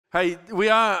Hey, we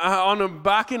are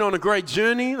embarking on a great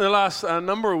journey. The last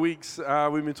number of weeks,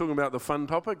 we've been talking about the fun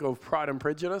topic of Pride and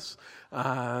Prejudice.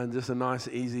 Just a nice,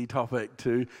 easy topic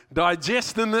to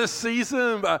digest in this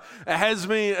season. But it has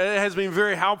been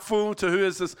very helpful. To who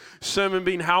has this sermon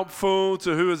been helpful?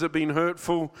 To who has it been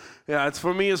hurtful? Yeah,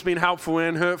 for me, it's been helpful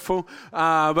and hurtful.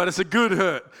 But it's a good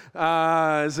hurt.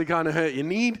 It's the kind of hurt you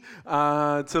need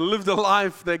to live the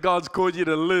life that God's called you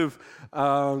to live.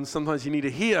 Sometimes you need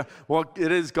to hear what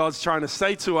it is God's trying to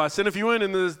say to us. And if you weren't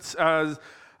in the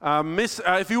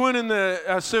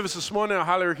service this morning, I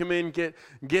highly recommend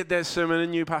get that sermon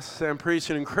in you. Pastor Sam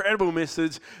preached an incredible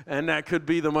message, and that could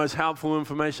be the most helpful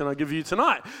information I give you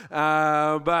tonight.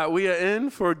 But we are in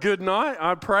for a good night,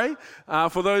 I pray.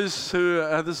 For those who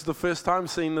this is the first time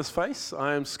seeing this face,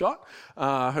 I am Scott.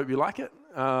 I hope you like it.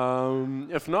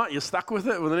 If not, you're stuck with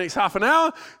it for the next half an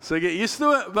hour, so get used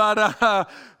to it. But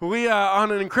we are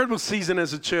on an incredible season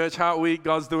as a church, Heart Week.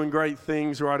 God's doing great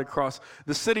things right across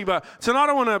the city. But tonight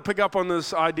I want to pick up on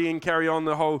this idea and carry on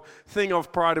the whole thing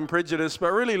of Pride and Prejudice,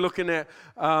 but really looking at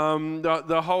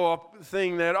the whole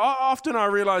thing that often I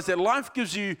realize that life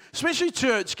gives you, especially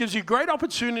church, gives you great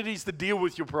opportunities to deal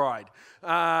with your pride.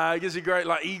 It gives you great,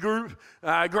 like e-group,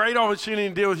 great opportunity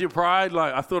to deal with your pride.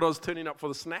 Like I thought I was turning up for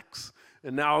the snacks.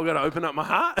 And now I've got to open up my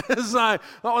heart. It's like,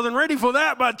 I wasn't ready for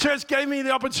that, but church gave me the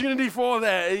opportunity for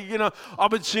that.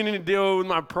 Opportunity to deal with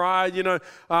my pride.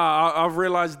 I've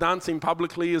realized dancing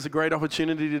publicly is a great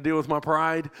opportunity to deal with my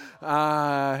pride.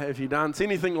 If you dance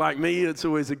anything like me, it's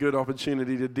always a good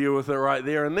opportunity to deal with it right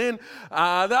there. And then the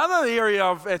other area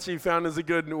I've actually found is a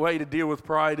good way to deal with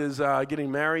pride is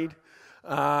getting married.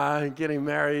 Getting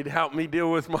married helped me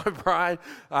deal with my pride.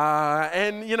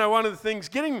 And one of the things,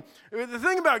 the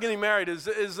thing about getting married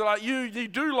is like you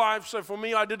do life. So for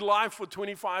me, I did life for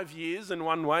 25 years in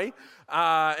one way.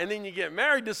 And then you get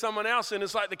married to someone else, and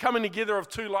it's like the coming together of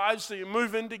two lives. So you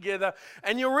move in together,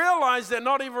 and you realize that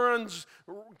not everyone's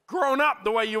grown up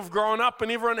the way you've grown up,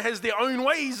 and everyone has their own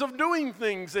ways of doing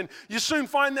things. And you soon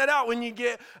find that out when you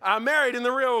get married. And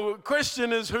the real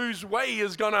question is whose way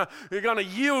is gonna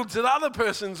yield to the other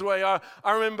person's way. I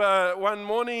remember one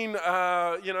morning,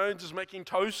 just making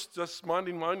toast, just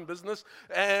minding my own business,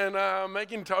 and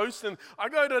making toast, and I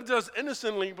go to just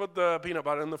innocently put the peanut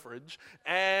butter in the fridge,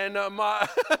 and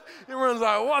everyone's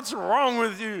like, "What's wrong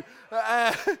with you?"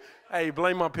 Hey,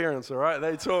 blame my parents, all right?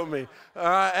 They taught me.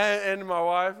 And my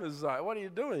wife is like, "What are you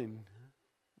doing?"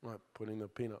 I'm like, "Putting the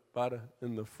peanut butter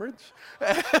in the fridge."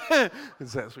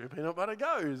 Because that's where peanut butter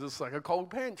goes. It's like a cold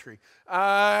pantry.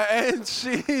 And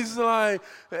she's like,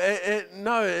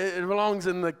 "No, it belongs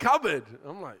in the cupboard."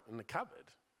 I'm like, "In the cupboard?"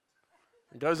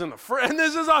 It goes in the fridge. And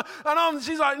this is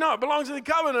she's like, "No, it belongs in the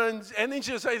cupboard." And then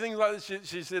she'll say things like this.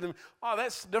 She said to me, "Oh,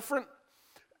 that's different."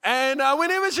 And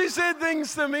whenever she said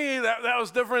things to me that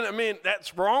was different, it meant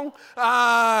that's wrong.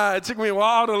 It took me a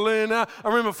while to learn. I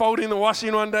remember folding the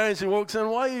washing one day, and she walks in,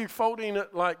 "Why are you folding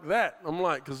it like that?" I'm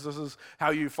like, "Because this is how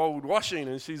you fold washing."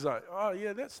 And she's like, "Oh,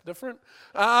 yeah, that's different."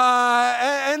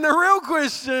 And the real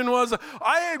question was,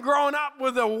 I had grown up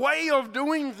with a way of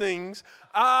doing things,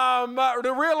 but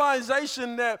the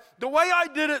realization that the way I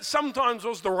did it sometimes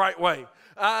was the right way.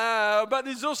 But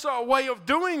there's also a way of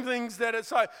doing things that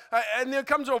it's like, and there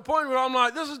comes to a point where I'm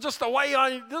like, this is just the way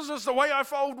I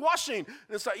fold washing.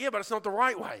 And it's like, yeah, but it's not the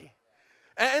right way.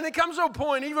 And it comes to a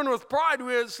point, even with pride,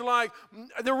 where it's like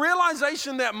the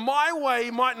realization that my way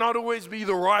might not always be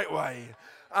the right way.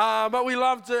 But we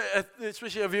love to,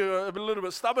 especially if you're a little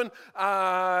bit stubborn,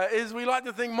 is we like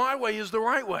to think my way is the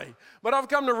right way. But I've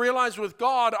come to realize with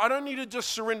God, I don't need to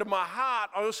just surrender my heart,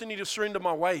 I also need to surrender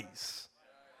my ways.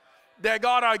 That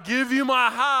God, I give you my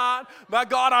heart, but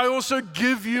God, I also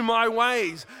give you my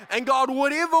ways. And God,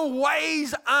 whatever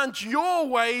ways aren't your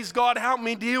ways, God, help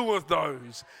me deal with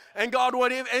those. And God,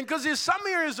 whatever, and because there's some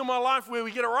areas of my life where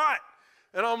we get it right.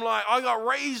 And I'm like, I got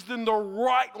raised in the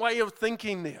right way of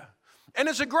thinking there. And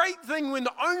it's a great thing when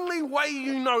the only way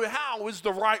you know how is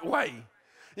the right way.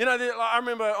 I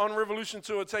remember on Revolution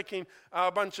Tour taking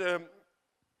a bunch of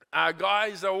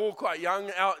guys that were all quite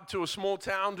young out to a small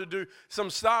town to do some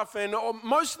stuff, and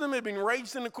most of them had been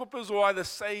raised in Equippers or either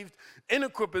saved in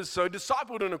Equippers, so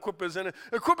discipled in Equippers. And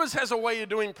Equippers has a way of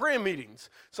doing prayer meetings.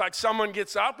 It's like someone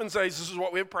gets up and says, "This is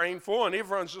what we're praying for," and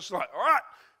everyone's just like, "All right,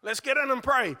 let's get in and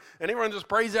pray." And everyone just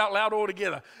prays out loud all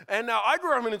together. And now I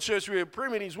grew up in a church where prayer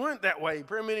meetings weren't that way.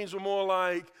 Prayer meetings were more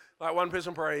like one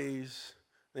person prays,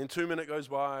 then 2 minutes goes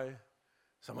by,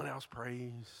 someone else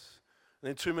prays, and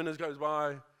then 2 minutes goes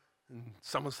by, And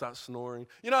someone starts snoring.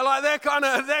 Like that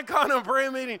kind of prayer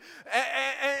meeting.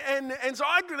 And so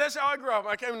that's how I grew up.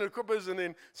 I came into the Crippers, and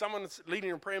then someone's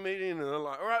leading a prayer meeting, and they're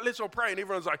like, all right, let's all pray. And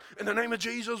everyone's like, in the name of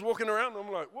Jesus, walking around. And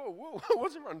I'm like, whoa,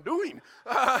 what's everyone doing?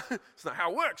 It's not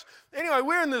how it works. Anyway,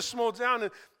 we're in this small town,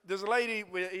 and there's a lady,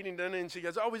 we're eating dinner, and she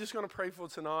goes, we're just going to pray for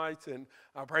tonight, and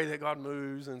I pray that God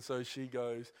moves. And so she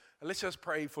goes, let's just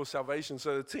pray for salvation.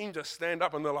 So the team just stand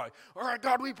up, and they're like, all right,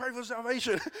 God, we pray for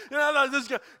salvation. Like this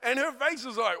guy, and her face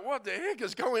is like, what the heck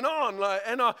is going on?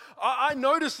 And I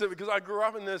noticed it because I grew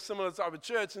up in this similar type of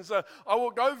church. And so I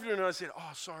walked over to her, and I said,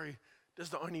 sorry. That's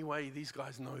the only way these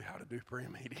guys know how to do prayer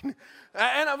meeting. But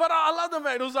I love the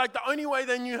fact it was like the only way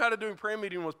they knew how to do prayer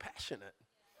meeting was passionate.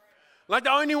 Like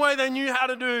the only way they knew how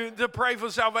to pray for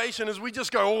salvation is we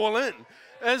just go all in.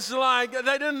 It's like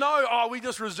they didn't know, we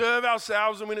just reserve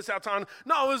ourselves and when it's our time.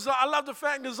 No, I love the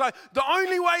fact it's like the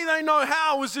only way they know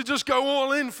how is to just go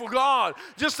all in for God,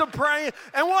 just to pray.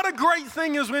 And what a great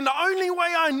thing is when the only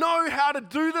way I know how to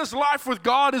do this life with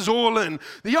God is all in.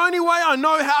 The only way I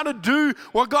know how to do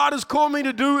what God has called me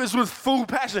to do is with full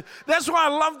passion. That's why I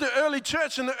love the early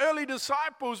church and the early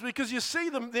disciples, because you see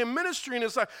their ministry and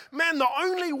it's like, man, the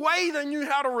only way they knew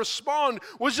how to respond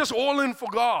was just all in for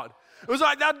God. It was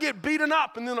like they'd get beaten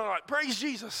up and then they're like, praise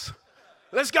Jesus.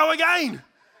 Let's go again.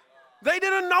 They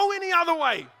didn't know any other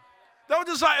way. They were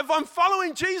just like, if I'm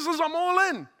following Jesus, I'm all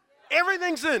in.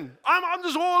 Everything's in. I'm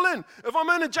just all in. If I'm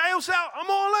in a jail cell, I'm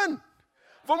all in.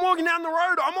 If I'm walking down the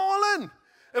road, I'm all in.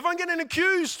 If I'm getting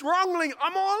accused wrongly,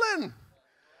 I'm all in.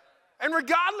 And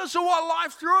regardless of what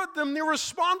life threw at them, their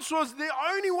response was the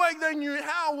only way they knew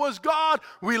how was, God,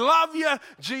 we love you.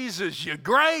 Jesus, you're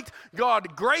great.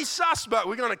 God, grace us, but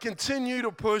we're going to continue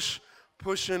to push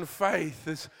in faith.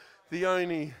 It's the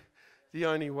only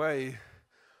way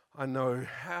I know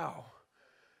how.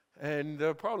 And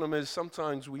the problem is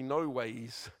sometimes we know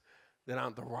ways that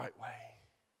aren't the right way.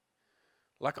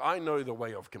 Like I know the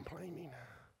way of complaining.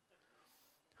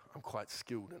 I'm quite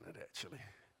skilled in it, actually.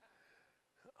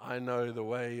 I know the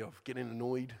way of getting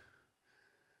annoyed.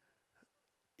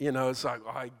 It's like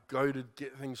I go to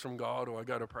get things from God, or I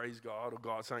go to praise God, or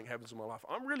God, something happens in my life.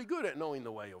 I'm really good at knowing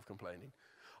the way of complaining.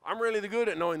 I'm really good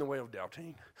at knowing the way of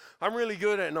doubting. I'm really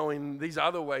good at knowing these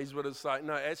other ways, but it's like,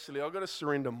 no, actually, I've got to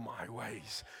surrender my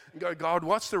ways. And go, God,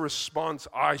 what's the response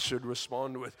I should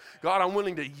respond with? God, I'm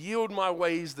willing to yield my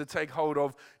ways to take hold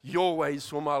of your ways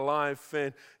for my life.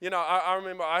 And, I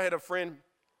remember I had a friend,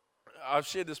 I've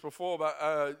shared this before, but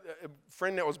a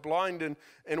friend that was blind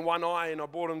in one eye, and I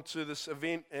brought him to this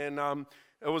event, and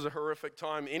it was a horrific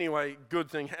time. Anyway, good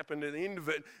thing happened at the end of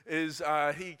it is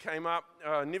he came up,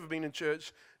 never been in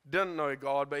church, didn't know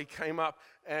God, but he came up,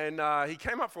 and he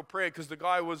came up for prayer because the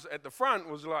guy was at the front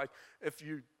was like,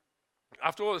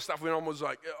 after all this stuff went on, was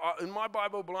like, in my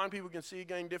Bible, blind people can see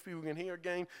again, deaf people can hear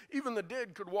again, even the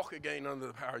dead could walk again under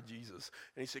the power of Jesus.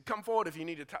 And he said, come forward if you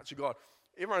need to touch God.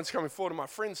 Everyone's coming forward, and my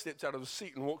friend steps out of his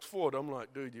seat and walks forward. I'm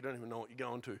like, dude, you don't even know what you're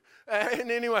going to. And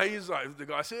anyway, he's like, the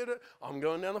guy said it, I'm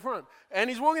going down the front. And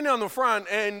he's walking down the front,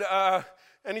 and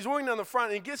he's walking down the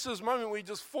front, and he gets to this moment where he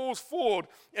just falls forward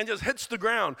and just hits the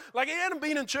ground. Like, he hadn't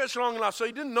been in church long enough, so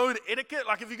he didn't know the etiquette.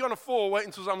 Like, if you're going to fall, wait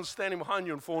until someone's standing behind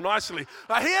you and fall nicely.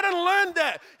 Like, he hadn't learned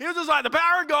that. He was just like, the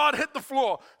power of God hit the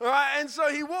floor. And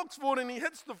so he walks forward, and he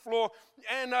hits the floor,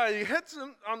 and he hits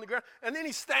him on the ground, and then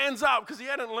he stands up, because he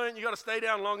hadn't learned you got to stay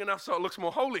down long enough so it looks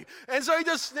more holy. And so he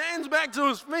just stands back to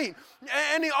his feet,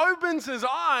 and he opens his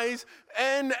eyes,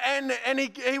 and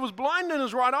he was blind in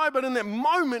his right eye, but in that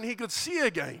moment, he could see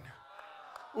again.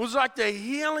 It was like the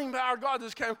healing power of God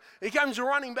just came. He comes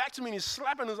running back to me, and he's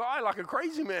slapping his eye like a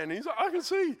crazy man. And he's like, I can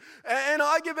see. And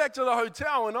I get back to the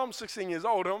hotel, and I'm 16 years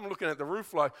old. And I'm looking at the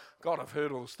roof like, God, I've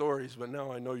heard all the stories, but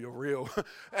now I know you're real.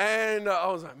 And I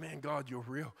was like, man, God, you're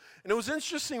real. And it was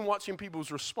interesting watching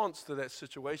people's response to that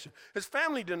situation. His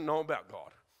family didn't know about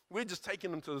God. We had just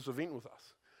taken him to this event with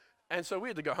us. And so we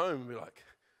had to go home and be like,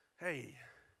 hey,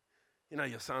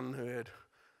 your son who had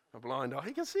a blind eye,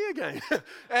 he can see again.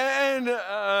 And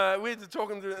we had to talk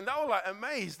them through, and they were like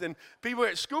amazed. And people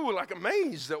at school were like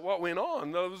amazed at what went on.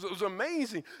 It was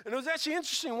amazing. And it was actually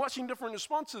interesting watching different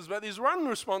responses. But there's one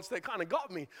response that kind of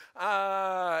got me.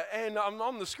 And I'm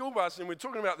on the school bus, and we're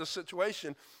talking about this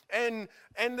situation. And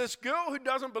this girl who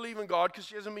doesn't believe in God because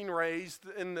she hasn't been raised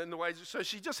in the ways, so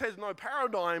she just has no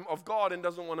paradigm of God and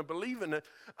doesn't want to believe in it.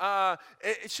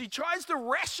 She tries to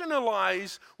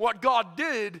rationalize what God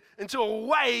did into a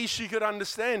way she could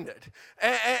understand it.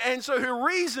 And so her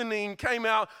reasoning came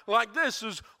out like this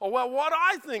is, what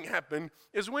I think happened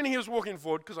is when he was walking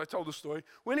forward, because I told the story,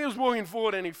 when he was walking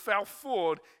forward and he fell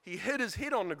forward, he hit his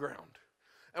head on the ground.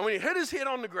 And when he hit his head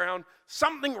on the ground,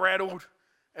 something rattled,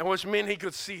 and which meant he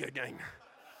could see again.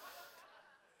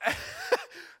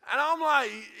 And I'm like,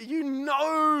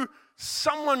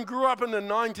 someone grew up in the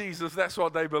 90s if that's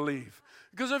what they believe.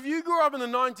 Because if you grew up in the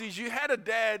 90s, you had a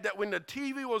dad that when the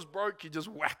TV was broke, you just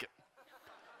whack it.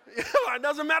 It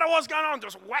doesn't matter what's going on,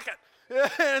 just whack it.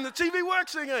 And the TV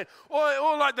works again.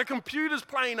 Or like the computer's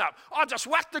playing up. Oh, just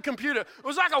whack the computer. It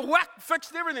was like a whack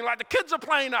fixed everything. Like the kids are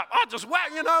playing up. Oh, just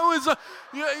whack,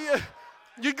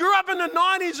 You grew up in the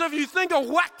 90s if you think a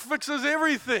whack fixes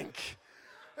everything.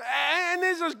 And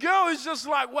there's this girl who's just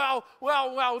like, well,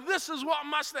 this is what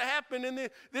must have happened. And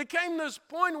there came this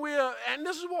point where, and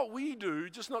this is what we do,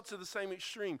 just not to the same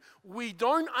extreme. We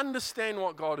don't understand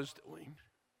what God is doing.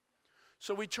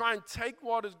 So we try and take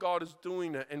what God is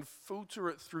doing and filter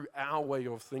it through our way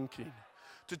of thinking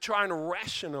to try and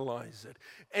rationalize it.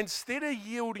 Instead of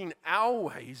yielding our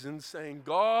ways and saying,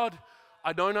 God,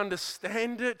 I don't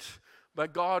understand it,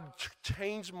 but God,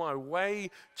 change my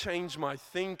way, change my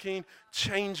thinking,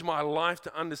 change my life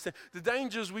to understand. The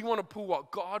danger is we want to pull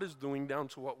what God is doing down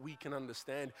to what we can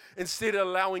understand instead of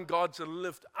allowing God to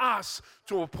lift us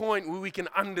to a point where we can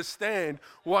understand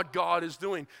what God is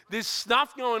doing. There's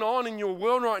stuff going on in your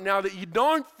world right now that you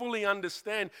don't fully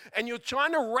understand, and you're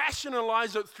trying to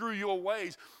rationalize it through your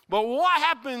ways. But what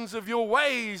happens if your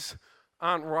ways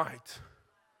aren't right?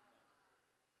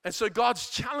 And so God's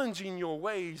challenging your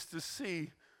ways to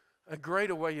see a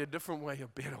greater way, a different way, a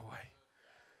better way.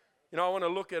 I want to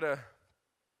look at a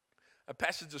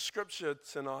passage of scripture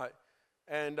tonight,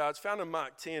 and it's found in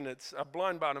Mark 10. It's a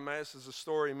blind Bartimaeus is a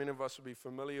story. Many of us will be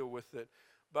familiar with it.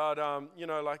 But,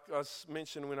 like I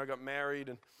mentioned when I got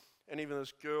married and even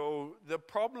this girl, the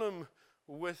problem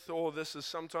with all this is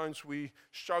sometimes we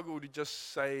struggle to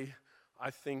just say, I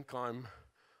think I'm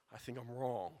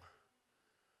wrong.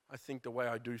 I think the way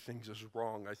I do things is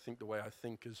wrong. I think the way I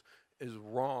think is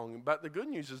wrong. But the good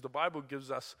news is the Bible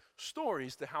gives us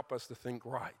stories to help us to think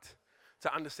right,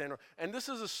 to understand. And this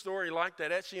is a story like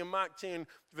that. Actually, in Mark 10,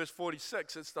 verse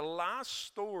 46, it's the last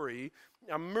story,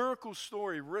 a miracle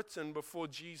story written before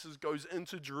Jesus goes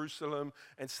into Jerusalem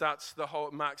and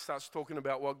Mark starts talking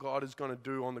about what God is going to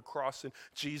do on the cross and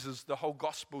Jesus, the whole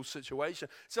gospel situation.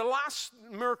 It's the last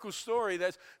miracle story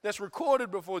that's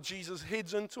recorded before Jesus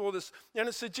heads into all this. And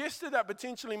it's suggested that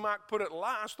potentially Mark put it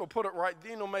last or put it right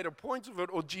then or made a point of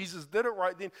it or Jesus did it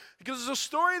right then because it's a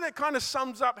story that kind of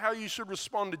sums up how you should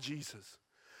respond to Jesus.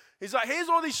 He's like, here's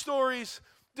all these stories.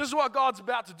 This is what God's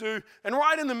about to do. And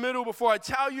right in the middle, before I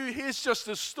tell you, here's just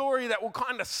a story that will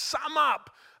kind of sum up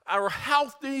a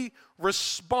healthy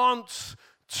response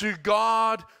to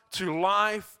God, to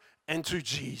life, and to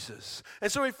Jesus.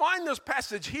 And so we find this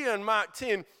passage here in Mark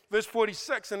 10, verse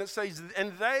 46, and it says,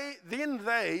 then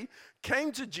they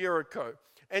came to Jericho.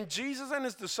 And Jesus and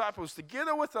his disciples,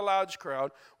 together with a large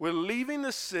crowd, were leaving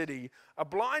the city. A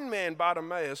blind man,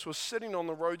 Bartimaeus, was sitting on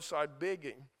the roadside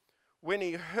begging. When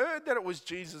he heard that it was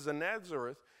Jesus of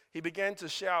Nazareth, he began to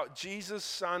shout, Jesus,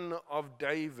 son of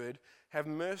David, have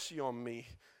mercy on me.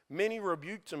 Many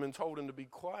rebuked him and told him to be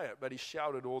quiet, but he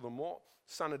shouted all the more,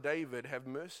 Son of David, have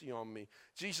mercy on me.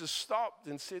 Jesus stopped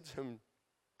and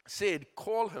said,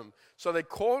 call him. So they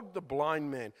called the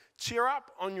blind man. Cheer up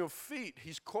on your feet,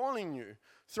 he's calling you.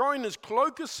 Throwing his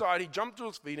cloak aside, he jumped to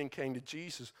his feet and came to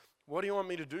Jesus. What do you want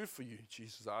me to do for you?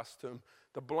 Jesus asked him.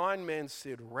 The blind man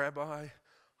said, Rabbi,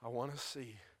 I want to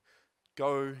see.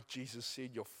 Go, Jesus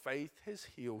said, your faith has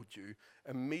healed you.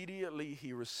 Immediately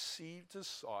he received his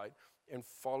sight and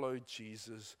followed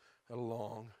Jesus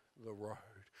along the road.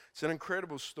 It's an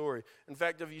incredible story. In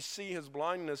fact, if you see his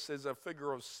blindness as a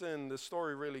figure of sin, the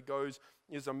story really goes,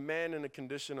 is a man in a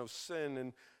condition of sin,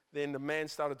 and then the man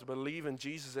started to believe in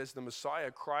Jesus as the Messiah,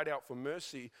 cried out for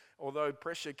mercy. Although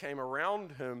pressure came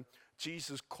around him,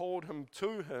 Jesus called him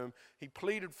to him. He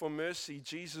pleaded for mercy.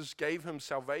 Jesus gave him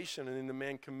salvation, and then the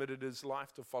man committed his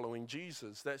life to following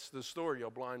Jesus. That's the story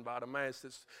of blind Bartimaeus.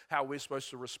 That's how we're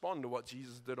supposed to respond to what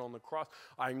Jesus did on the cross.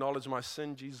 I acknowledge my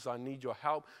sin, Jesus, I need your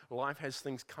help. Life has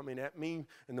things coming at me,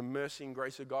 and the mercy and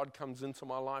grace of God comes into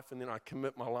my life, and then I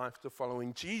commit my life to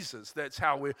following Jesus. That's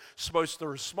how we're supposed to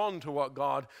respond to what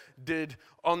God did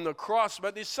on the cross.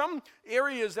 But there's some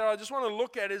areas that I just want to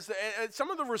look at is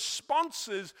some of the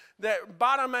responses that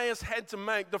Bartimaeus had to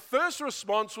make. The first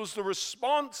response was the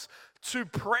response to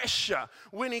pressure.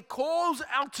 When he calls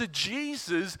out to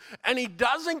Jesus and he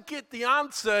doesn't get the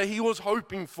answer he was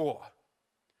hoping for.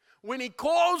 When he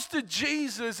calls to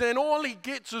Jesus and all he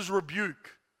gets is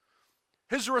rebuke.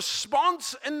 His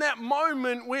response in that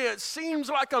moment where it seems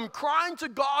like I'm crying to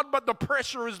God but the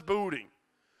pressure is building.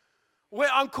 Where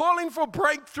I'm calling for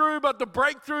breakthrough, but the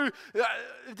breakthrough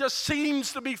just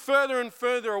seems to be further and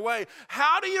further away.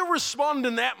 How do you respond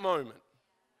in that moment?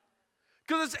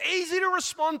 Because it's easy to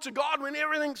respond to God when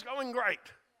everything's going great.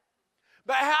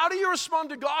 But how do you respond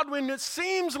to God when it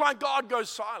seems like God goes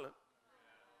silent?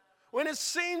 When it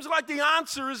seems like the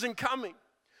answer isn't coming?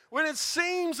 When it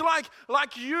seems like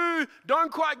you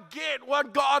don't quite get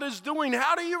what God is doing?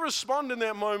 How do you respond in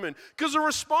that moment? Because the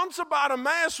response of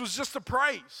Bartimaeus was just a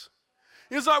praise.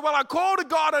 He's like, well, I called to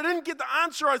God, I didn't get the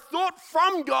answer I thought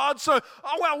from God, so,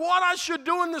 what I should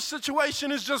do in this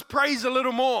situation is just praise a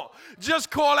little more.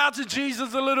 Just call out to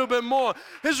Jesus a little bit more.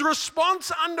 His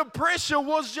response under pressure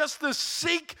was just to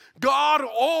seek God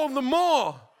all the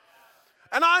more.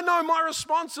 And I know my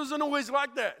response isn't always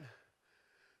like that.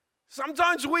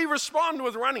 Sometimes we respond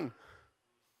with running.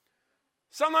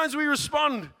 Sometimes we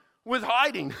respond with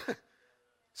hiding.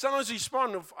 Sometimes we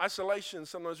respond with isolation.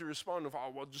 Sometimes we respond with,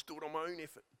 I'll just do it on my own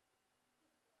effort.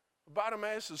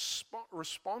 Bartimaeus'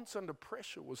 response under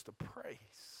pressure was to praise.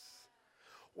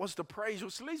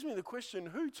 Which leads me to the question,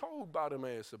 who told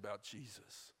Bartimaeus about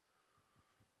Jesus?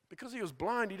 Because he was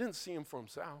blind, he didn't see him for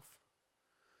himself.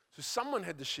 So someone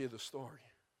had to share the story.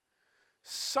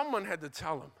 Someone had to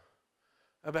tell him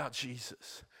about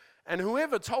Jesus. And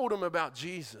whoever told him about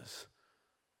Jesus,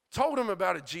 told him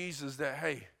about a Jesus that,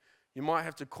 hey, you might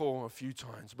have to call a few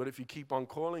times, but if you keep on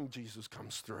calling, Jesus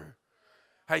comes through.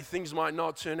 Hey, things might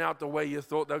not turn out the way you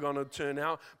thought they're going to turn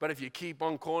out, but if you keep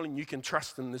on calling, you can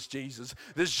trust in this Jesus.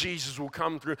 This Jesus will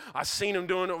come through. I've seen him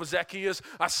doing it with Zacchaeus.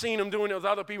 I've seen him doing it with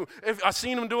other people. I've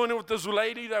seen him doing it with this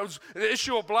lady that was the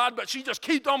issue of blood, but she just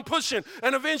kept on pushing,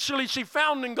 and eventually she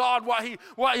found in God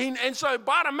and so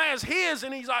Bartimaeus hears,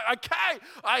 and he's like, okay,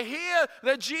 I hear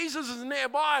that Jesus is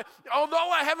nearby. Although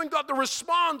I haven't got the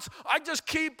response, I just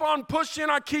keep on pushing,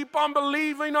 I keep on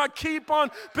believing, I keep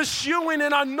on pursuing,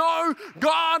 and I know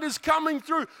God is coming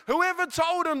through. Whoever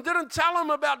told him didn't tell him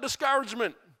about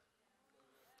discouragement.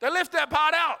 They left that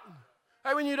part out.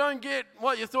 Hey, when you don't get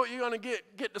what you thought you were going to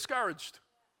get discouraged.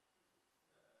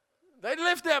 They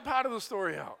left that part of the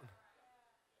story out.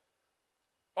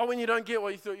 Or when you don't get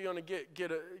what you thought you were going to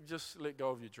get just let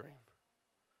go of your dream.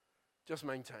 Just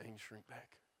maintain, shrink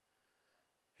back.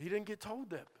 He didn't get told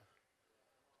that.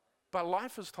 But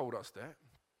life has told us that.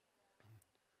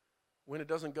 When it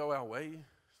doesn't go our way,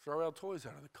 throw our toys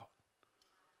out of the cot.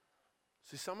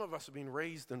 See, some of us have been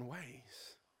raised in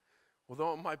ways,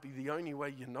 although it might be the only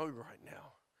way you know right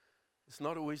now, it's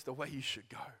not always the way you should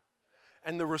go.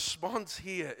 And the response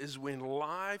here is when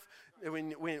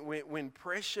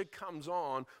pressure comes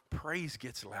on, praise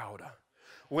gets louder.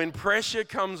 When pressure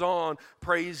comes on,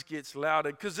 praise gets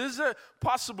louder. Because is it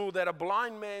possible that a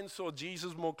blind man saw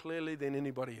Jesus more clearly than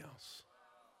anybody else?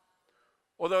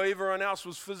 Although everyone else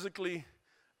was physically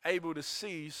able to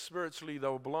see, spiritually they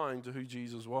were blind to who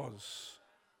Jesus was.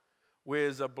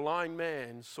 Whereas a blind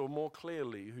man saw more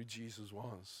clearly who Jesus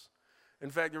was.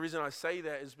 In fact, the reason I say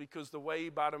that is because the way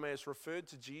Bartimaeus referred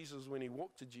to Jesus when he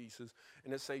walked to Jesus,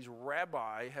 and it says,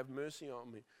 Rabbi, have mercy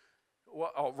on me.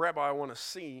 Rabbi, I want to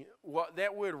see.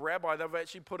 That word rabbi, they've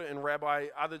actually put it in rabbi.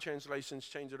 Other translations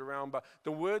change it around, but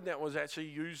the word that was actually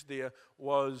used there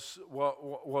was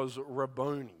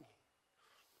Rabboni.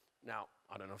 Now,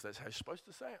 I don't know if that's how you're supposed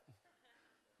to say it,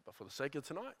 but for the sake of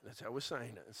tonight, that's how we're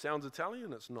saying it. It sounds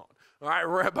Italian, it's not. All right,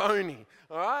 Rabboni.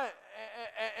 All right,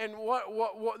 and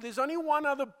there's only one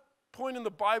other point in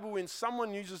the Bible when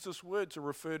someone uses this word to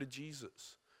refer to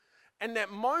Jesus. And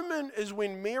that moment is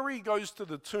when Mary goes to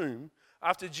the tomb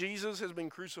after Jesus has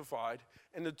been crucified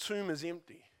and the tomb is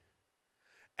empty.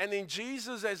 And then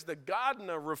Jesus, as the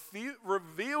gardener,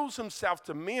 reveals himself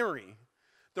to Mary.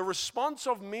 The response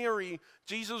of Mary,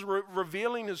 Jesus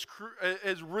revealing his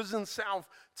risen self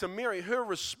to Mary, her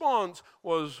response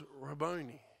was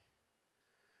Rabboni.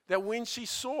 That when she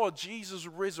saw Jesus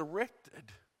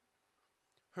resurrected,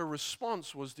 her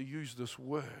response was to use this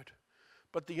word.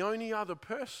 But the only other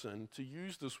person to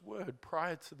use this word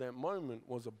prior to that moment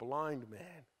was a blind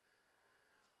man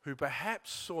who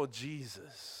perhaps saw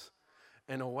Jesus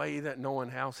in a way that no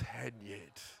one else had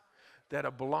yet. That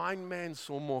a blind man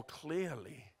saw more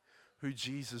clearly who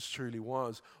Jesus truly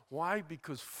was. Why?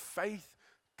 Because faith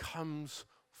comes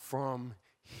from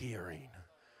hearing.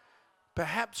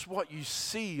 Perhaps what you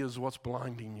see is what's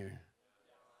blinding you.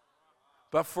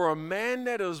 But for a man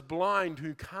that is blind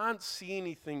who can't see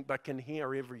anything but can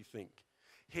hear everything,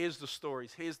 here's the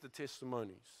stories, here's the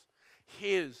testimonies.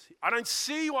 I don't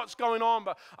see what's going on,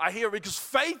 but I hear it because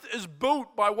faith is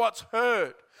built by what's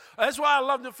heard. That's why I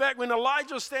love the fact when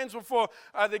Elijah stands before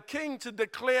the king to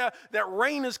declare that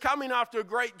rain is coming after a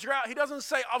great drought, he doesn't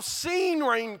say, I've seen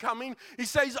rain coming. He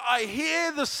says, I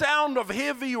hear the sound of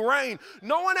heavy rain.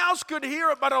 No one else could hear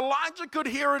it, but Elijah could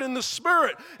hear it in the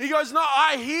spirit. He goes, no,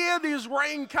 I hear this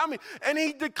rain coming. And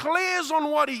he declares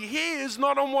on what he hears,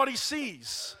 not on what he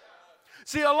sees.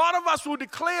 See, a lot of us will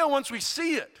declare once we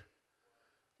see it.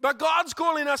 But God's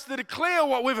calling us to declare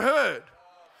what we've heard.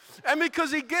 And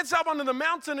because he gets up onto the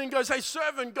mountain and goes, hey,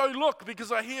 servant, go look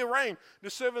because I hear rain. The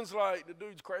servant's like, the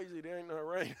dude's crazy. There ain't no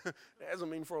rain. It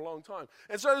hasn't been for a long time.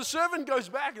 And so the servant goes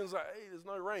back and is like, hey, there's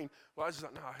no rain. But Elijah's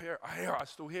like, no, I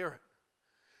still hear it.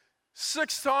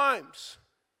 6 times.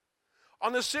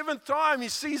 On the 7th time, he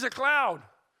sees a cloud.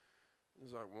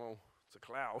 He's like, well, it's a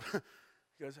cloud.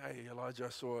 He goes, hey, Elijah, I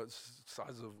saw it. It's the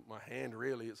size of my hand,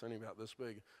 really. It's only about this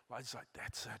big. Elijah's like,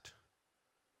 that's it.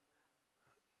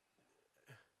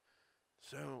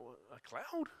 So, a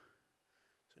cloud?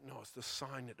 Said, no, it's the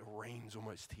sign that the rain's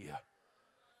almost here.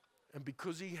 And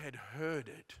because he had heard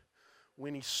it,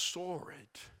 when he saw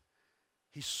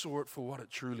it for what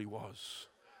it truly was.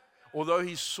 Although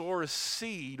he saw a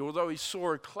seed, although he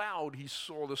saw a cloud, he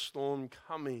saw the storm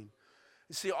coming.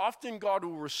 You see, often God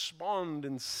will respond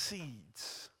in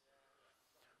seeds.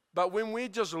 But when we're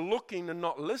just looking and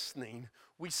not listening,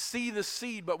 we see the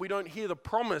seed, but we don't hear the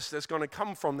promise that's going to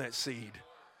come from that seed.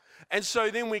 And so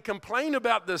then we complain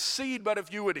about the seed, but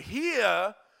if you would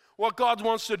hear what God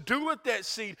wants to do with that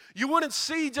seed, you wouldn't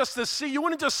see just the seed. You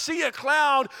wouldn't just see a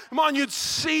cloud. Come on, you'd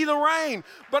see the rain.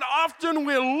 But often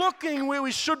we're looking where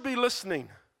we should be listening.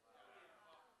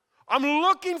 I'm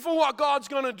looking for what God's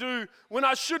going to do when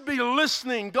I should be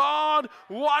listening. God,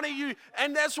 what are you?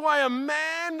 And that's why a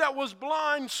man that was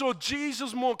blind saw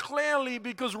Jesus more clearly,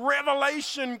 because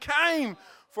revelation came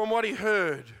from what he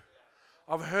heard.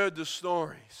 I've heard the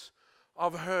stories.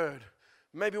 I've heard.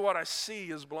 Maybe what I see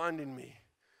is blinding me,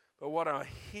 but what I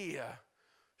hear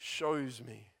shows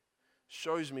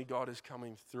me God is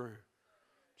coming through.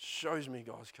 Shows me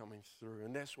God's coming through.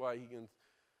 And that's why he can,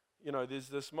 there's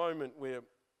this moment where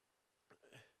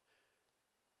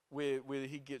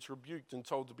he gets rebuked and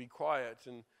told to be quiet.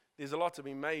 And there's a lot to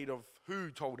be made of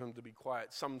who told him to be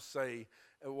quiet. Some say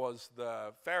it was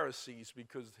the Pharisees,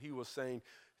 because he was saying,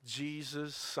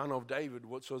 Jesus, son of David,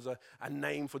 which was a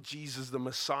name for Jesus, the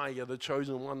Messiah, the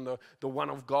chosen one, the one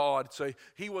of God. So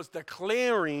he was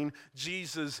declaring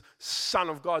Jesus, son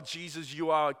of God. Jesus,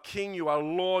 you are King, you are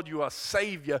Lord, you are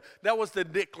Savior. That was the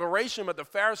declaration, but the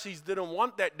Pharisees didn't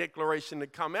want that declaration to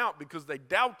come out because they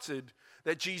doubted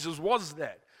that Jesus was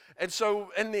that. And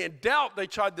so in their doubt, they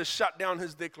tried to shut down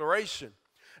his declaration.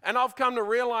 And I've come to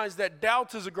realize that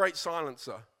doubt is a great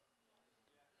silencer.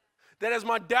 That as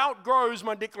my doubt grows,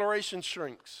 my declaration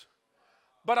shrinks.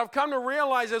 But I've come to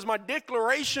realize as my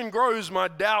declaration grows, my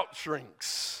doubt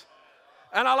shrinks.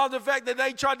 And I love the fact that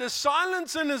they tried to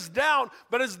silence in his doubt,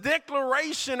 but his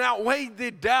declaration outweighed their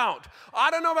doubt.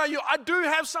 I don't know about you. I do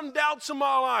have some doubts in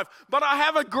my life, but I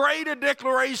have a greater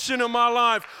declaration in my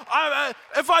life.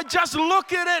 If I just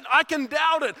look at it, I can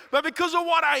doubt it. But because of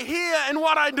what I hear and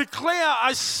what I declare,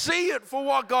 I see it for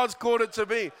what God's called it to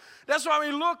be. That's why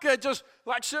we look at just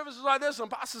like services like this,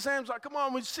 and Pastor Sam's like, come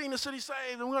on, we've seen the city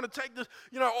saved, and we're going to take this,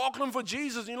 Auckland for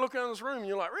Jesus. And you look around this room, and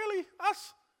you're like, really?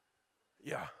 Us?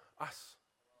 Yeah, us.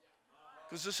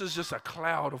 Because this is just a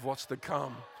cloud of what's to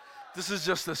come. This is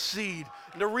just a seed.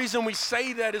 And the reason we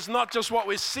say that is not just what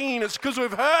we're seeing, it's because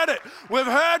we've heard it. We've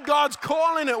heard God's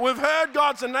calling it. We've heard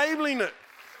God's enabling it.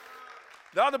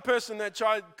 The other person that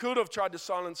could have tried to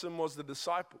silence him was the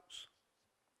disciples.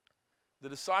 The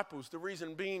disciples, the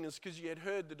reason being is because you had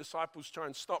heard the disciples try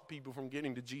and stop people from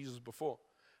getting to Jesus before.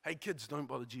 Hey, kids, don't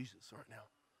bother Jesus right now.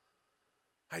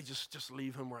 Hey, just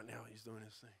leave him right now. He's doing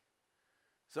his thing.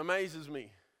 It amazes me.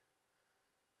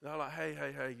 They're like,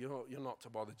 hey, you're not to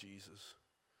bother Jesus.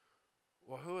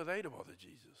 Well, who are they to bother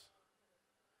Jesus?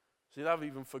 See, they've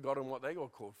even forgotten what they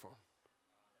got called from.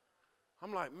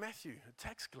 I'm like, Matthew, a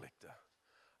tax collector,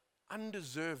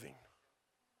 undeserving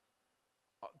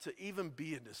to even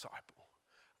be a disciple.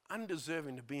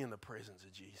 Undeserving to be in the presence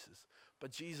of Jesus. But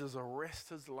Jesus arrests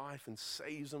his life and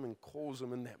saves him and calls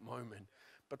him in that moment.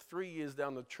 But 3 years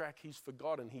down the track, he's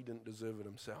forgotten he didn't deserve it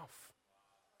himself.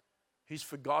 He's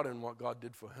forgotten what God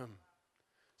did for him.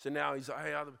 So now he's like,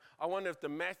 hey, I wonder if the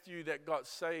Matthew that got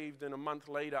saved and a month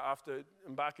later after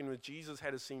embarking with Jesus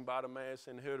had seen Bartimaeus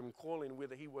and heard him calling,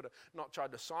 whether he would have not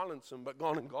tried to silence him, but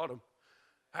gone and got him.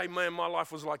 Hey man, my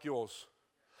life was like yours.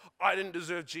 I didn't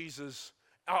deserve Jesus.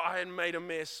 I had made a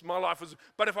mess. My life was,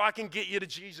 but if I can get you to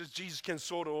Jesus, Jesus can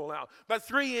sort it all out. But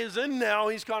 3 years in now,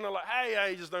 he's kind of like,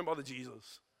 hey, just don't bother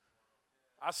Jesus.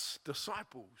 Us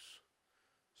disciples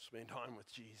spend time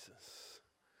with Jesus.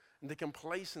 And the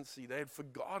complacency, they had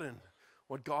forgotten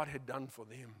what God had done for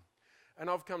them. And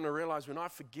I've come to realize when I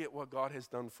forget what God has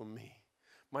done for me,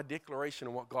 my declaration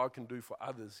of what God can do for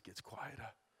others gets quieter.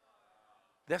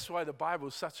 That's why the Bible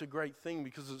is such a great thing,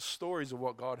 because it's stories of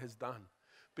what God has done.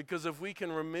 Because if we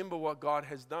can remember what God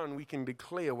has done, we can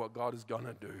declare what God is going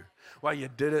to do. Well, you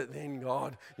did it then,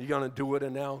 God. You're going to do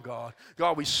it now, God.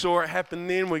 God, we saw it happen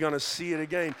then. We're going to see it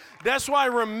again. That's why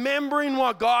remembering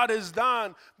what God has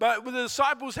done. But the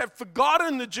disciples have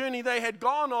forgotten the journey they had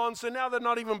gone on, so now they're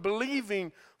not even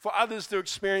believing for others to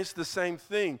experience the same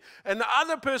thing. And the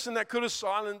other person that could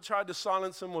have tried to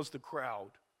silence him was the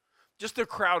crowd. Just a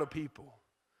crowd of people.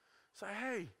 Say,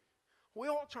 hey, we're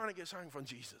all trying to get something from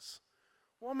Jesus.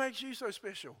 What makes you so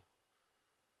special?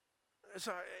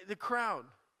 So the crowd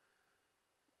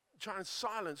trying to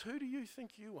silence, who do you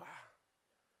think you are?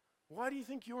 Why do you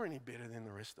think you're any better than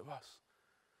the rest of us?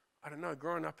 I don't know,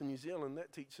 growing up in New Zealand,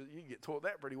 that teacher, you get taught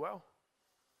that pretty well.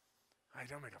 Hey,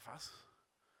 don't make a fuss.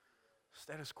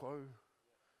 Status quo,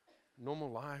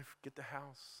 normal life, get the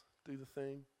house, do the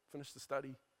thing, finish the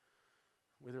study.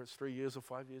 Whether it's 3 years or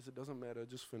 5 years, it doesn't matter,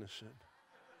 just finish it.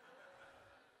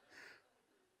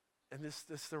 And this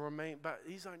the remain, but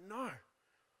he's like, no,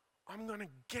 I'm going to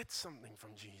get something from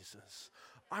Jesus.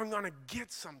 I'm going to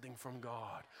get something from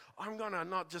God. I'm going to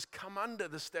not just come under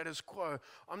the status quo.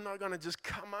 I'm not going to just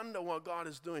come under what God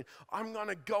is doing. I'm going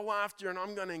to go after and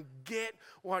I'm going to get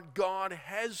what God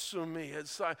has for me.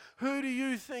 It's like, who do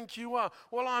you think you are?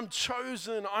 Well, I'm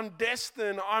chosen. I'm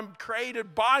destined. I'm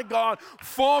created by God,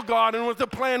 for God, and with a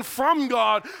plan from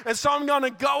God. And so I'm going to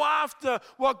go after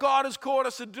what God has called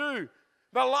us to do.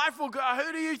 But life will go,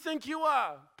 who do you think you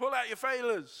are? Pull out your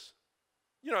failures.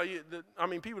 You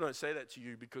know, people don't say that to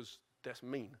you because that's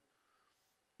mean.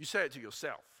 You say it to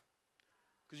yourself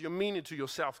because you're meaner to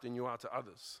yourself than you are to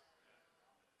others.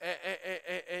 And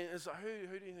it's like,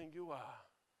 who do you think you are?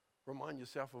 Remind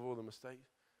yourself of all the mistakes.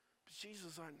 But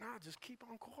Jesus is like, nah, just keep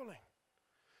on calling.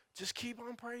 Just keep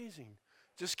on praising.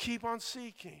 Just keep on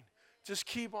seeking. Just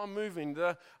keep on moving.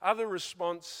 The other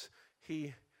response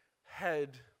he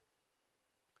had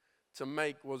to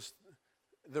make was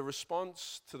the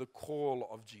response to the call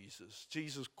of Jesus.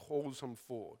 Jesus calls him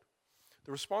forward.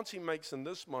 The response he makes in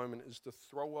this moment is to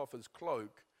throw off his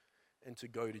cloak and to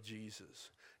go to Jesus.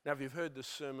 Now, if you've heard this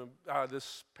sermon,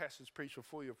 this passage preached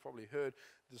before, you've probably heard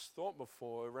this thought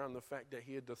before around the fact that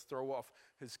he had to throw off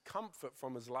his comfort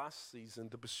from his last season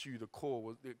to pursue the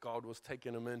call that God was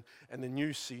taking him in and the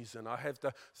new season. I have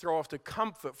to throw off the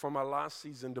comfort from my last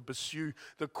season to pursue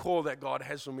the call that God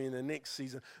has for me in the next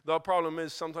season. The problem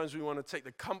is sometimes we want to take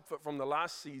the comfort from the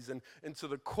last season into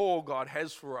the call God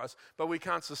has for us, but we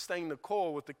can't sustain the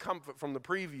call with the comfort from the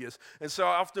previous. And so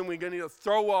often we're going to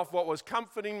throw off what was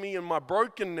comforting me in my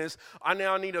brokenness. I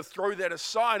now need to throw that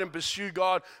aside and pursue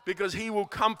God, because he will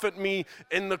comfort me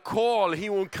in the call. He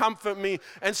will comfort me.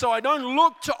 And so I don't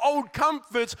look to old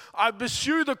comforts. I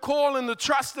pursue the call and the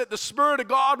trust that the Spirit of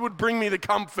God would bring me the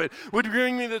comfort, would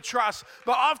bring me the trust.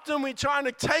 But often we're trying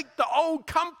to take the old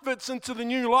comforts into the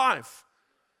new life.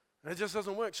 And it just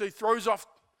doesn't work. So he throws off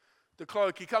the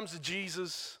cloak. He comes to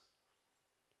Jesus.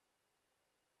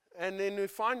 And then we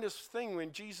find this thing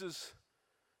when Jesus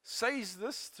says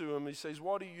this to him. He says,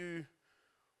 what do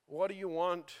you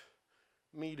want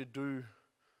me to do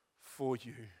for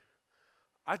you?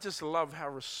 I just love how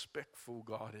respectful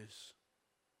God is.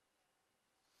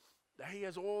 That he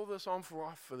has all this on for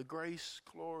offer, the grace,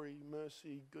 glory,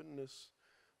 mercy, goodness,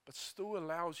 but still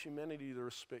allows humanity to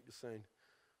respect the saying,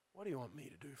 what do you want me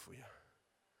to do for you?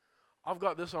 I've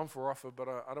got this on for offer, but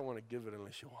I don't want to give it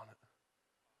unless you want it.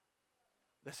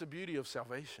 That's the beauty of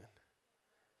salvation.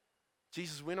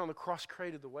 Jesus went on the cross,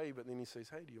 created the way, but then he says,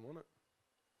 hey, do you want it?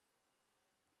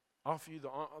 I offer you the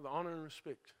honor and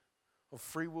respect of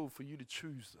free will for you to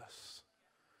choose this.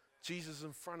 Jesus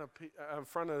in front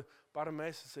of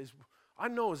Bartimaeus says, I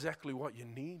know exactly what you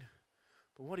need,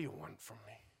 but what do you want from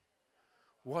me?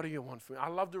 What do you want from me? I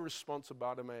love the response of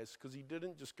Bartimaeus, because he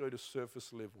didn't just go to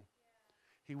surface level.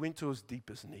 He went to his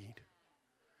deepest need.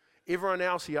 Everyone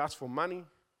else, he asked for money,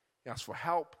 he asked for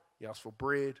help, he asked for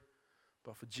bread,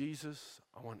 but for Jesus,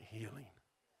 I want healing.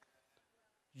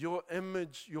 Your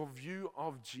image, your view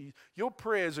of Jesus, your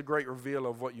prayer is a great reveal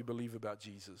of what you believe about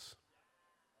Jesus.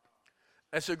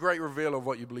 It's a great reveal of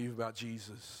what you believe about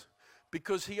Jesus,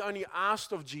 because he only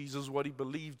asked of Jesus what he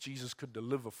believed Jesus could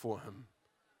deliver for him.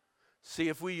 See,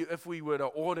 if we were to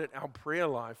audit our prayer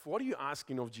life, what are you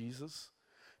asking of Jesus?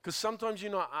 Because sometimes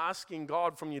you're not asking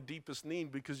God from your deepest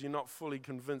need because you're not fully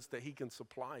convinced that he can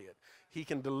supply it. He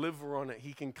can deliver on it.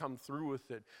 He can come through with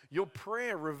it. Your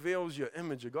prayer reveals your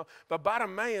image of God. But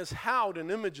Bartimaeus held an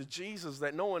image of Jesus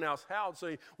that no one else held. So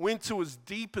he went to his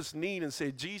deepest need and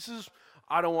said, Jesus,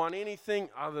 I don't want anything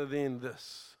other than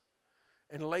this.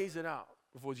 And lays it out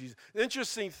before Jesus. The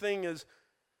interesting thing is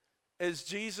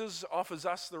Jesus offers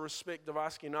us the respect of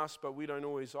asking us, but we don't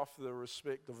always offer the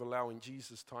respect of allowing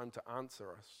Jesus time to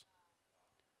answer us.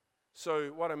 So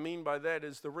what I mean by that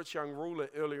is the rich young ruler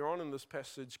earlier on in this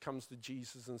passage comes to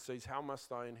Jesus and says, how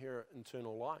must I inherit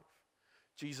eternal life?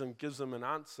 Jesus gives him an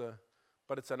answer,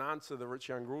 but it's an answer the rich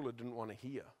young ruler didn't want to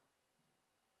hear.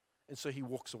 And so he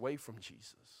walks away from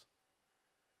Jesus.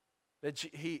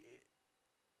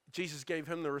 Jesus gave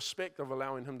him the respect of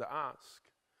allowing him to ask.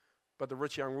 But the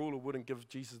rich young ruler wouldn't give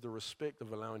Jesus the respect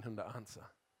of allowing him to answer.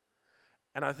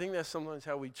 And I think that's sometimes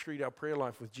how we treat our prayer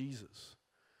life with Jesus.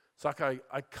 It's like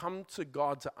I come to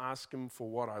God to ask him for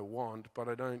what I want, but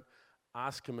I don't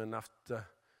ask him enough to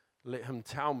let him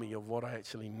tell me of what I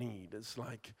actually need. It's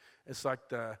like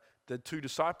the two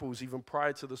disciples, even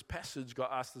prior to this passage,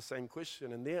 got asked the same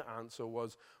question, and their answer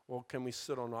was, well, can we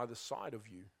sit on either side of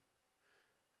you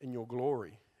in your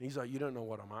glory? And he's like, you don't know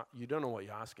what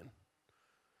you're asking.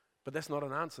 But that's not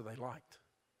an answer they liked.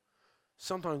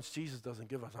 Sometimes Jesus doesn't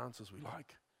give us answers we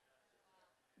like,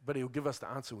 but he'll give us the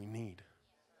answer we need.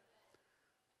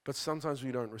 But sometimes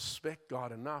we don't respect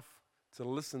God enough to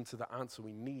listen to the answer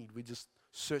we need. We're just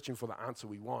searching for the answer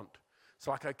we want. It's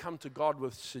like I come to God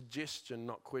with suggestion,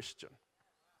 not question.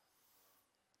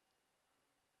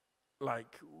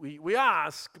 Like we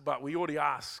ask, but we already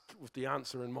ask with the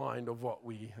answer in mind of what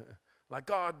like,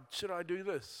 God, should I do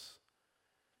this?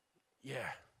 Yeah.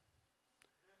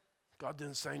 God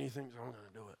didn't say anything, so I'm going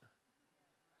to do it.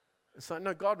 It's like,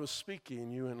 no, God was speaking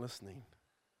and you weren't listening.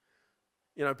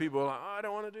 You know, people are like, oh, I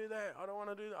don't want to do that. I don't want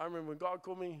to do that. I remember when God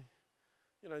called me,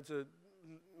 to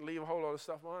leave a whole lot of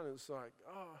stuff behind. It's like,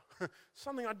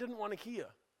 something I didn't want to hear,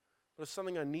 but it's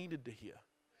something I needed to hear.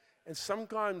 And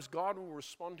sometimes God will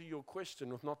respond to your question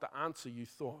with not the answer you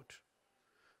thought.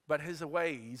 But his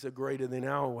ways are greater than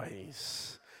our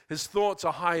ways. His thoughts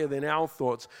are higher than our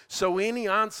thoughts. So any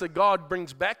answer God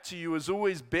brings back to you is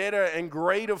always better and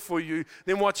greater for you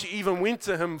than what you even went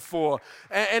to him for.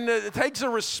 And it takes a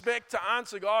respect to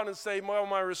answer God and say, well,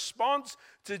 my response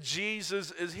to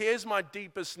Jesus is, here's my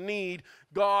deepest need,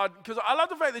 God. Because I love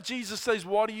the fact that Jesus says,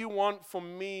 what do you want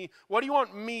from me? What do you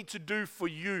want me to do for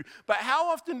you? But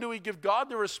how often do we give God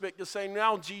the respect to say,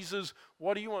 now, Jesus,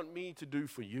 what do you want me to do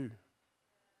for you?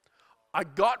 I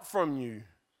got from you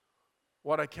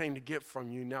what I came to get from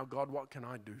you. Now, God, what can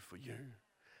I do for you?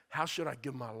 How should I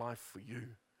give my life for you?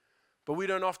 But we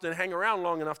don't often hang around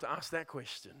long enough to ask that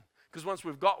question. Because once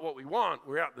we've got what we want,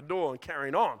 we're out the door and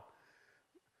carrying on.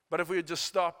 But if we would just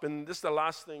stop, and this is the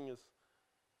last thing is,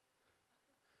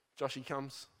 Joshy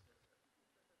comes,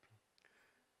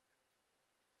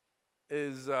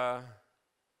 is the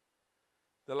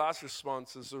last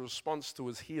response is a response to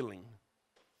his healing.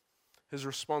 His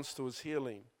response to his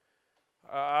healing.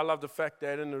 I love the fact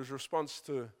that in his response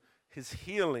to his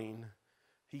healing,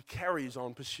 he carries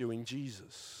on pursuing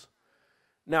Jesus.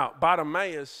 Now,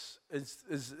 Bartimaeus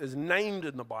is named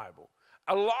in the Bible.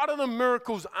 A lot of the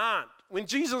miracles aren't. When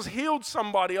Jesus healed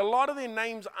somebody, a lot of their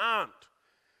names aren't.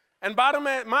 And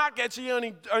Mark actually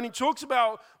only talks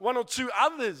about one or two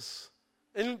others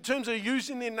in terms of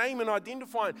using their name and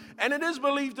identifying. And it is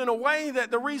believed in a way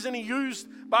that the reason he used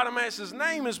Bartimaeus'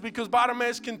 name is because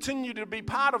Bartimaeus continued to be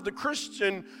part of the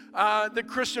Christian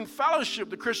fellowship,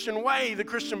 the Christian way, the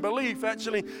Christian belief.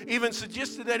 Actually, even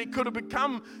suggested that he could have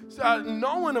become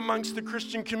known amongst the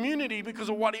Christian community because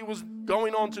of what he was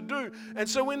going on to do. And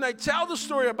so when they tell the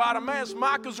story of Bartimaeus,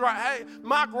 Mark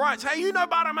writes, hey, you know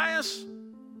Bartimaeus?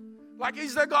 Like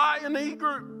he's the guy in the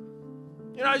E-group.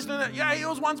 He's doing that. Yeah, he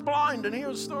was once blind, and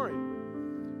here's the story.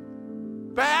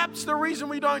 Perhaps the reason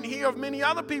we don't hear of many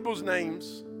other people's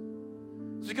names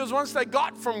is because once they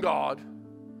got from God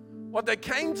what they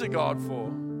came to God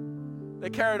for, they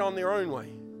carried on their own way.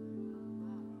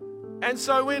 And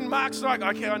so when Mark's like,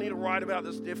 okay, I need to write about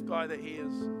this deaf guy that he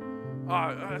is.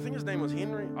 I think his name was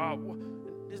Henry.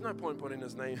 There's no point putting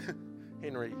his name.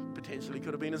 Henry potentially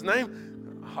could have been his name.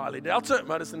 I highly doubt it,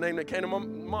 but it's the name that came to my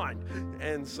mind.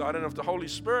 And so I don't know if the Holy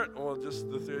Spirit or just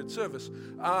the third service.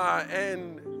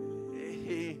 And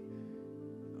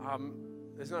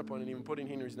there's no point in even putting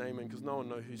Henry's name in because no one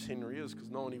knows who Henry is because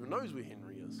no one even knows where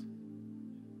Henry is.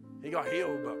 He got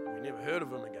healed, but we never heard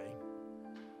of him again.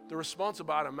 The response of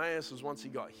Bartimaeus is once he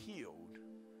got healed,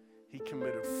 he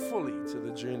committed fully to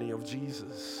the journey of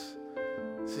Jesus.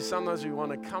 See, sometimes we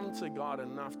want to come to God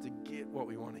enough to get what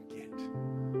we want to get.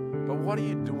 But what are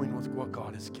you doing with what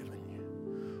God has given you?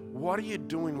 What are you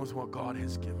doing with what God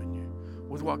has given you?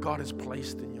 With what God has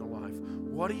placed in your life?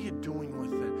 What are you doing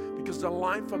with it? Because the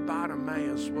life of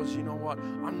Bartimaeus was, you know what?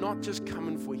 I'm not just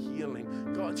coming for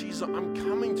healing. God, Jesus, I'm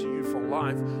coming to you for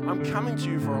life. I'm coming to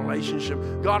you for a relationship.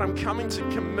 God, I'm coming to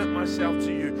commit myself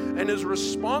to you. And his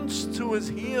response to his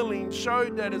healing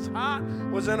showed that his heart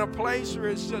was in a place where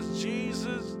it's just,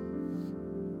 Jesus,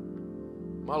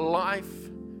 my life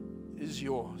is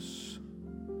yours.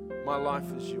 My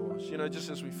life is yours. You know, just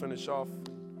as we finish off,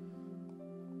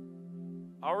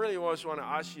 I really always want to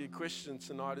ask you a question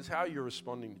tonight is how you're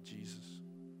responding to Jesus.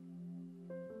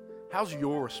 How's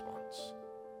your response?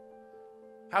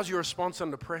 How's your response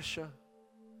under pressure?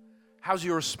 How's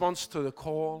your response to the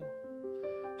call?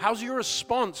 How's your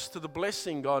response to the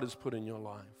blessing God has put in your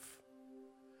life?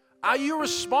 Are you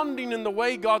responding in the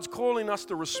way God's calling us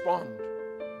to respond?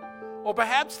 Or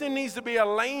perhaps there needs to be a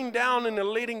laying down and a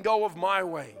letting go of my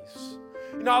ways.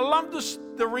 You know, I love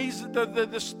the reason,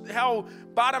 how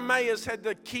Bartimaeus had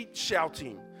to keep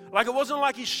shouting. Like it wasn't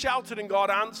like he shouted and God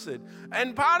answered.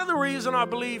 And part of the reason I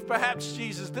believe perhaps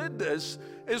Jesus did this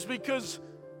is because,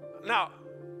 now,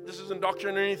 this isn't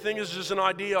doctrine or anything, it's just an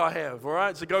idea I have, all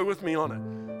right? So go with me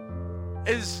on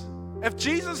it. Is if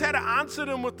Jesus had answered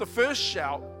him with the first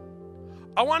shout,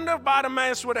 I wonder if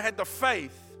Bartimaeus would have had the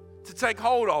faith to take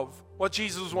hold of what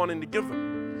Jesus was wanting to give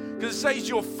him. Because it says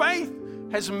your faith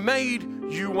has made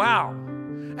you well.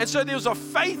 And so there was a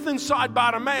faith inside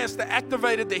Bartimaeus that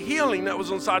activated the healing that was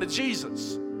inside of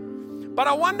Jesus. But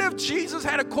I wonder if Jesus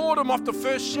had called him off the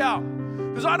first shout.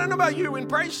 Because I don't know about you, when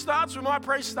praise starts, when my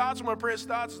prayer starts,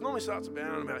 it normally starts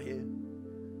about here.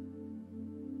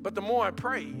 But the more I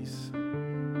praise, the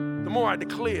more I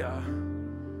declare,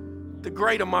 the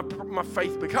greater my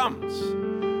faith becomes.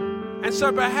 And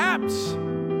so perhaps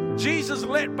Jesus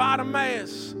let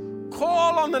Bartimaeus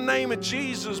call on the name of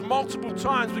Jesus multiple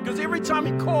times because every time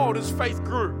he called, his faith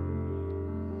grew.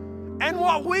 And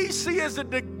what we see as a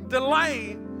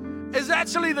delay is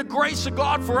actually the grace of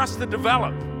God for us to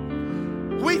develop.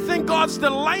 We think God's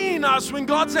delaying us when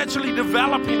God's actually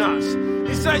developing us.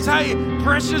 He says, hey,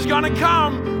 pressure's going to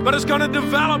come, but it's going to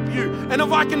develop you. And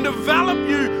if I can develop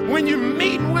you, when you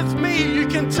meet with me, you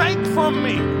can take from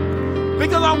me.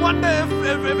 Because I wonder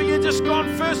if you're just gone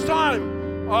first time.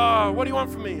 Oh, what do you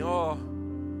want from me? Oh,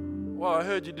 well, I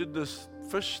heard you did this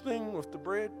fish thing with the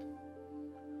bread.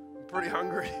 I'm pretty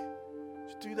hungry.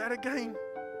 Did you do that again?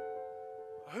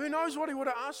 Who knows what he would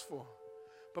have asked for?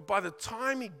 But by the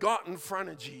time he got in front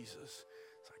of Jesus,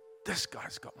 it's like, this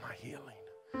guy's got my healing.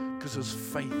 Because his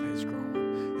faith has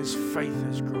grown. His faith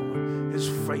has grown. His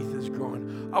faith has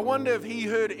grown. I wonder if he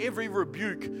heard every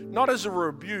rebuke, not as a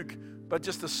rebuke, but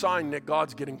just a sign that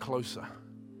God's getting closer.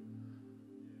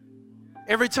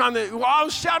 Every time I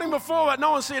was shouting before, but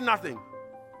no one said nothing.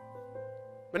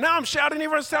 But now I'm shouting,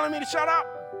 everyone's telling me to shut up.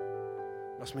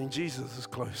 Must mean Jesus is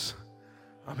close.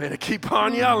 I better keep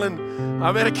on yelling.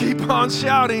 I better keep on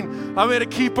shouting. I better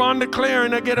keep on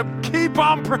declaring. I gotta keep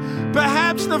on.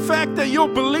 Perhaps the fact that you're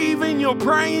believing, you're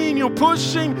praying, you're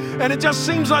pushing, and it just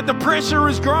seems like the pressure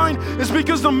is growing is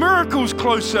because the miracle's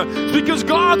closer. It's because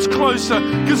God's closer.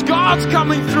 Because God's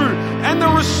coming through. And the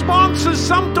response is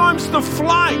sometimes the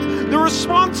flight. The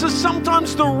response is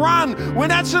sometimes the run. When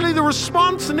actually the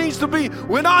response needs to be,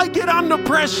 when I get under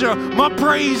pressure, my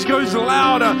praise goes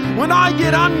louder. When I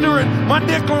get under it, my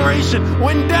declaration.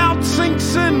 When doubt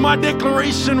sinks in, my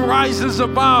declaration rises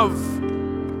above.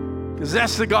 Because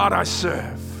that's the God I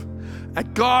serve. A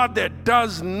God that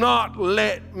does not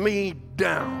let me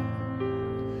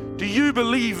down. Do you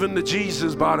believe in the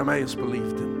Jesus Bartimaeus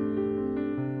believed in?